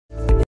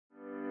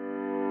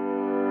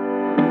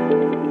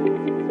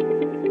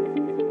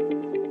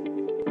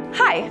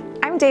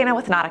Dana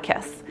with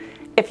Nauticus.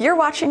 If you're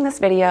watching this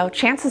video,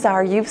 chances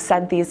are you've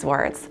said these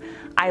words.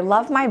 I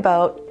love my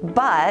boat,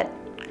 but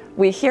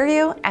we hear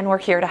you and we're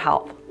here to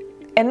help.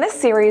 In this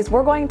series,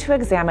 we're going to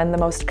examine the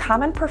most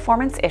common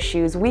performance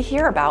issues we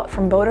hear about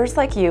from boaters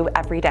like you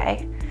every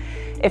day.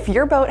 If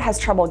your boat has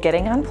trouble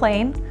getting on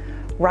plane,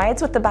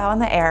 rides with the bow in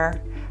the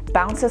air,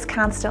 bounces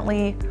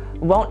constantly,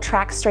 won't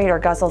track straight or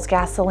guzzles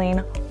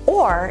gasoline,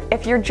 or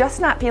if you're just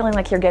not feeling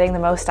like you're getting the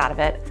most out of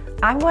it,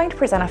 I'm going to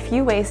present a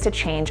few ways to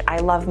change I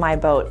love my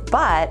boat,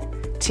 but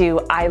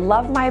to I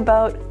love my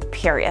boat,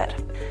 period.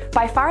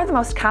 By far the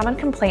most common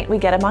complaint we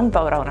get among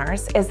boat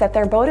owners is that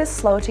their boat is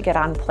slow to get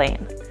on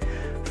plane.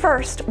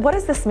 First, what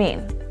does this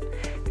mean?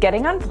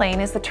 Getting on plane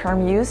is the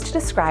term used to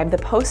describe the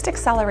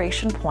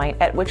post-acceleration point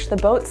at which the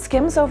boat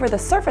skims over the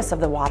surface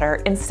of the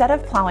water instead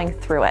of plowing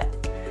through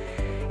it.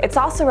 It's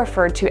also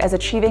referred to as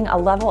achieving a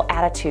level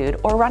attitude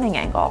or running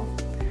angle.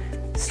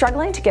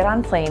 Struggling to get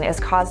on plane is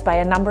caused by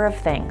a number of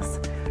things.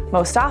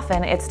 Most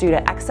often, it's due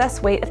to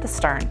excess weight at the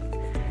stern.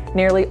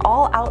 Nearly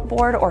all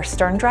outboard or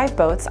stern drive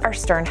boats are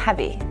stern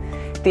heavy.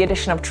 The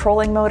addition of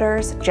trolling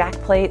motors, jack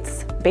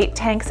plates, bait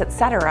tanks,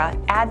 etc.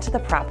 add to the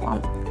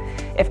problem.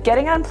 If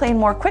getting on plane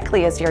more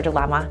quickly is your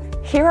dilemma,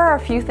 here are a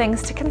few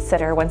things to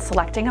consider when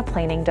selecting a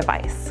planing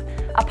device.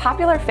 A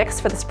popular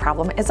fix for this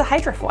problem is a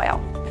hydrofoil.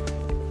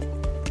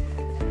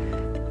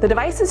 The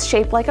device is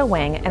shaped like a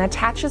wing and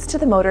attaches to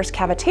the motor's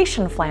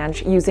cavitation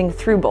flange using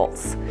through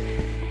bolts.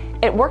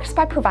 It works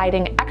by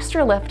providing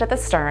extra lift at the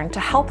stern to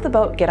help the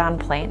boat get on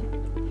plane.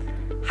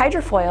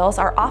 Hydrofoils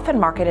are often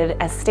marketed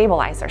as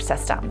stabilizer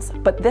systems,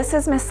 but this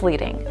is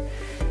misleading.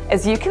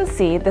 As you can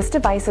see, this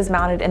device is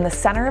mounted in the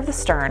center of the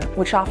stern,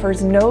 which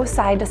offers no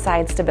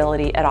side-to-side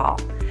stability at all.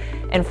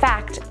 In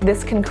fact,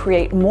 this can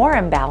create more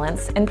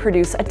imbalance and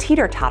produce a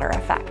teeter-totter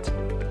effect.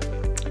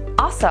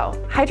 Also,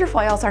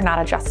 hydrofoils are not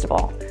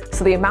adjustable,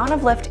 so the amount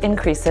of lift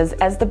increases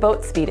as the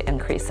boat speed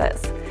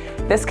increases.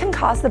 This can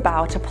cause the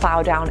bow to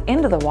plow down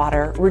into the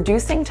water,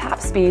 reducing top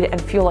speed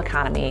and fuel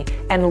economy,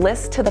 and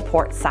list to the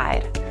port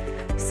side.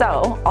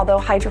 So, although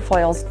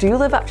hydrofoils do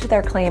live up to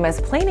their claim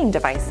as planing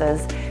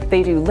devices,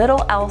 they do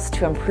little else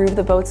to improve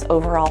the boat's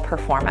overall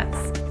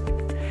performance.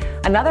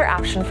 Another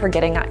option for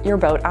getting your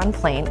boat on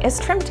plane is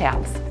trim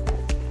tabs.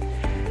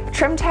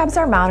 Trim tabs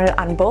are mounted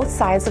on both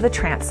sides of the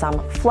transom,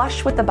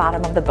 flush with the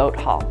bottom of the boat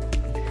hull.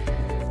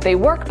 They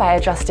work by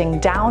adjusting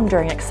down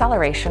during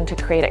acceleration to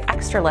create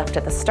extra lift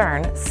at the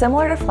stern,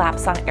 similar to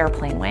flaps on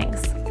airplane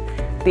wings.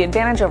 The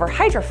advantage over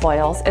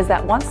hydrofoils is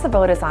that once the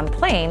boat is on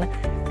plane,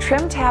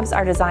 trim tabs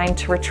are designed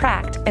to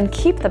retract and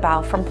keep the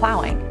bow from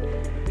plowing.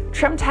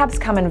 Trim tabs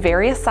come in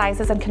various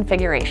sizes and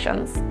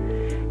configurations.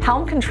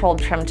 Helm-controlled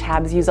trim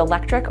tabs use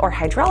electric or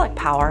hydraulic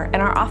power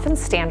and are often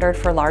standard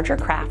for larger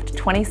craft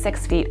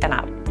 26 feet and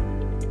up.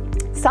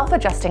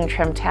 Self-adjusting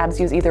trim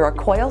tabs use either a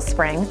coil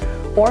spring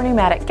or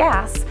pneumatic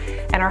gas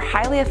and are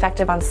highly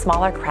effective on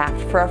smaller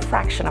craft for a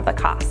fraction of the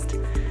cost.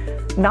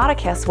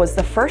 Nauticus was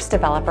the first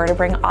developer to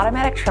bring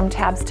automatic trim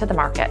tabs to the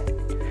market.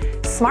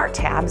 Smart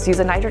tabs use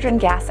a nitrogen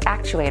gas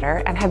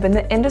actuator and have been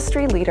the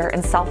industry leader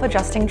in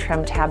self-adjusting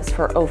trim tabs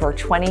for over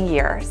 20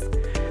 years.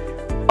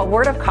 A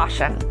word of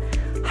caution,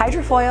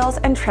 hydrofoils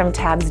and trim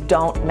tabs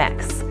don't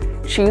mix.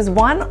 Choose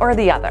one or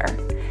the other.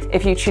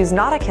 If you choose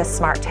Nauticus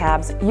Smart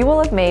Tabs, you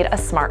will have made a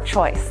smart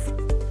choice.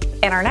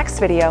 In our next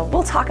video,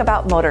 we'll talk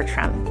about motor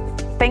trim.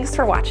 Thanks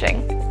for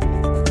watching.